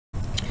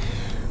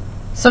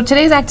So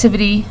today's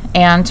activity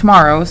and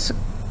tomorrow's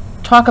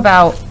talk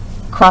about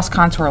cross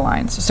contour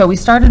lines. So we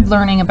started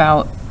learning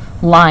about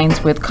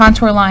lines with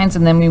contour lines,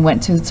 and then we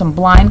went to some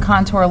blind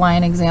contour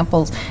line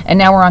examples, and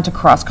now we're on to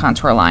cross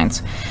contour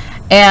lines.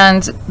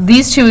 And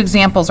these two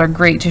examples are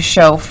great to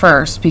show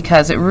first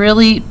because it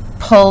really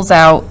pulls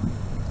out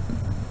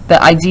the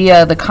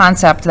idea, the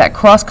concept that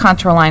cross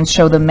contour lines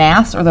show the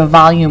mass or the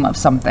volume of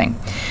something.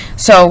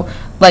 So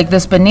like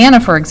this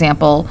banana, for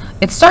example,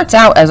 it starts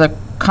out as a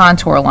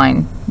contour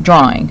line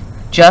drawing,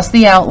 just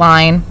the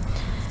outline,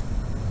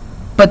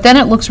 but then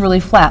it looks really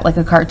flat like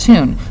a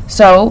cartoon.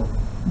 So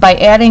by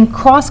adding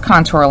cross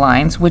contour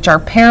lines, which are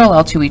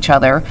parallel to each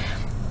other,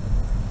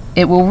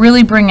 it will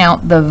really bring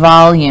out the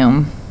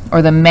volume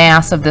or the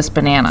mass of this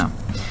banana.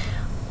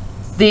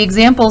 The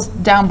examples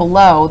down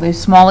below, the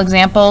small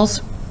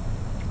examples,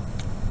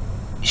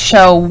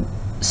 show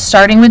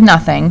starting with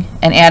nothing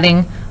and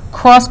adding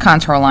cross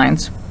contour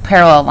lines,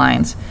 parallel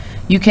lines.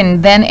 You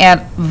can then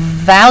add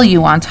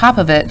value on top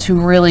of it to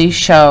really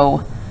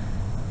show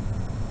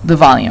the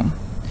volume.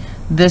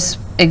 This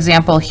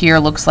example here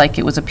looks like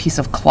it was a piece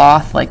of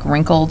cloth, like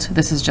wrinkled.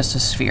 This is just a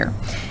sphere.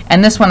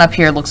 And this one up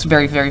here looks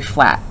very, very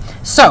flat.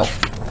 So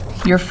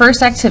your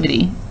first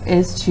activity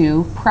is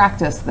to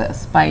practice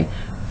this by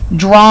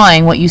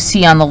drawing what you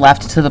see on the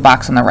left to the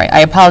box on the right.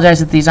 I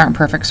apologize that these aren't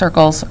perfect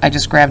circles. I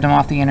just grabbed them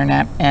off the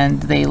internet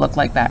and they look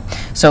like that.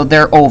 So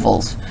they're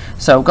ovals.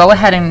 So go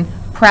ahead and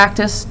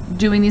practice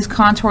doing these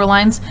contour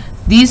lines.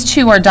 These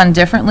two are done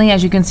differently.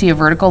 As you can see, a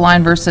vertical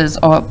line versus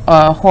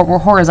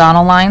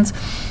horizontal lines.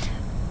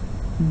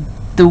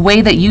 The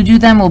way that you do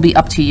them will be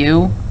up to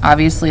you.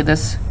 Obviously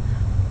this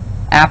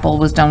apple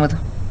was done with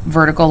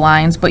vertical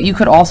lines, but you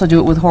could also do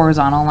it with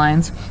horizontal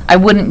lines. I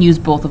wouldn't use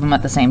both of them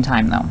at the same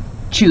time though.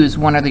 Choose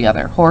one or the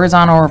other,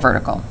 horizontal or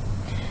vertical.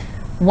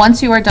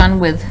 Once you are done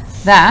with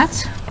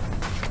that,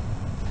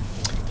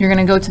 you're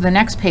going to go to the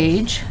next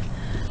page,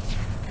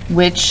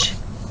 which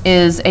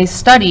is a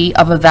study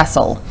of a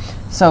vessel.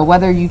 So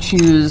whether you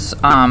choose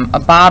a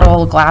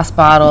bottle, glass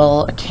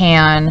bottle, a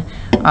can,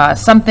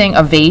 something,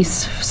 a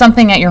vase,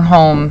 something at your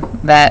home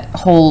that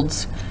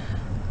holds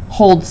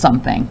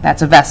something,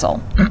 that's a vessel.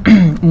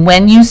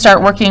 When you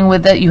start working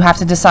with it, you have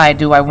to decide,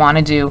 do I want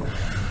to do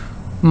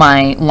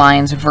my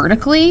lines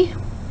vertically,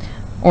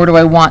 or do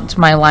I want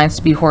my lines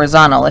to be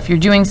horizontal? If you're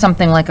doing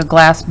something like a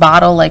glass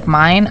bottle like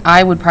mine,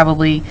 I would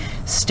probably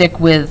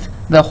stick with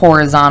the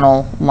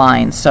horizontal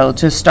lines. So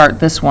to start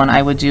this one,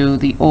 I would do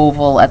the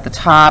oval at the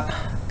top,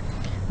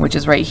 which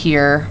is right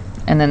here,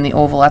 and then the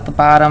oval at the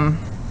bottom.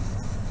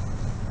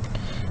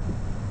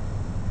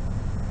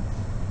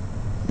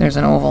 There's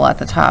an oval at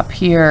the top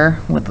here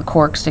with the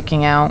cork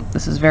sticking out.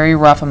 This is very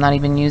rough. I'm not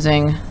even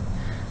using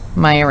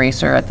my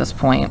eraser at this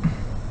point.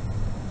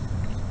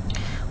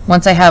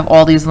 Once I have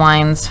all these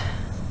lines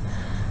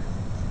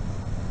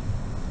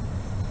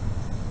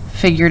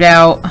figured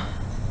out,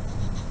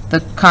 the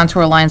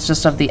contour lines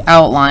just of the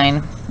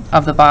outline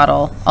of the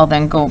bottle, I'll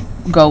then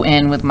go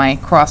in with my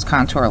cross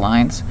contour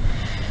lines.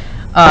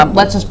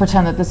 Let's just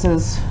pretend that this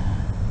is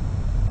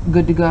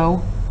good to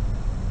go.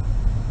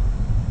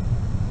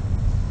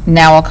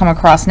 Now I'll come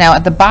across. Now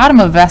at the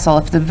bottom of a vessel,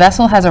 if the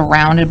vessel has a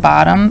rounded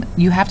bottom,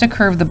 you have to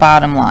curve the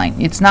bottom line.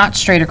 It's not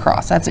straight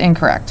across. That's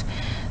incorrect.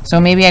 So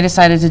maybe I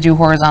decided to do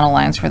horizontal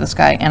lines for this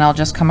guy, and I'll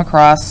just come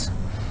across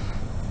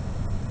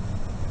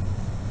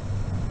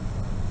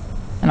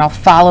and I'll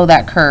follow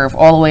that curve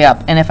all the way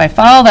up. And if I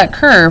follow that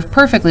curve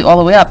perfectly all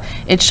the way up,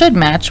 it should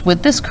match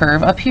with this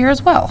curve up here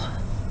as well.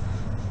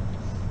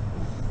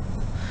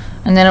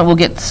 And then it will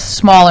get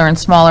smaller and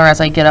smaller as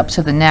I get up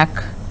to the neck.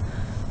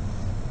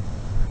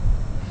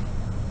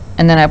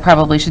 And then I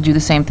probably should do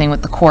the same thing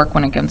with the cork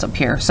when it comes up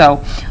here.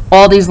 So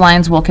all these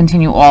lines will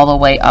continue all the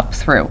way up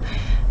through.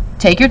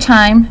 Take your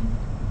time,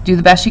 do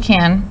the best you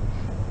can.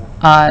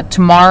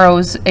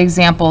 Tomorrow's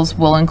examples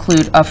will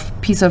include a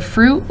piece of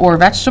fruit or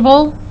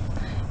vegetable,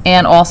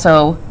 and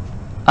also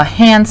a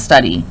hand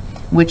study,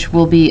 which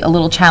will be a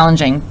little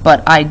challenging,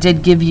 but I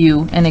did give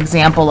you an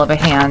example of a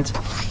hand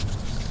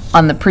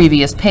on the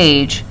previous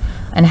page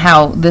and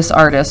how this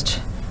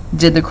artist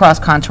did the cross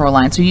contour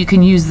line. So you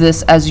can use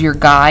this as your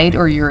guide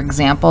or your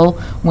example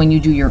when you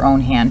do your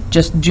own hand.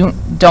 Just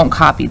don't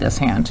copy this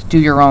hand. Do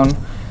your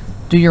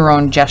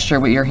own gesture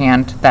with your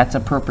hand that's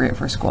appropriate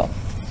for school.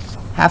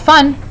 Have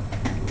fun.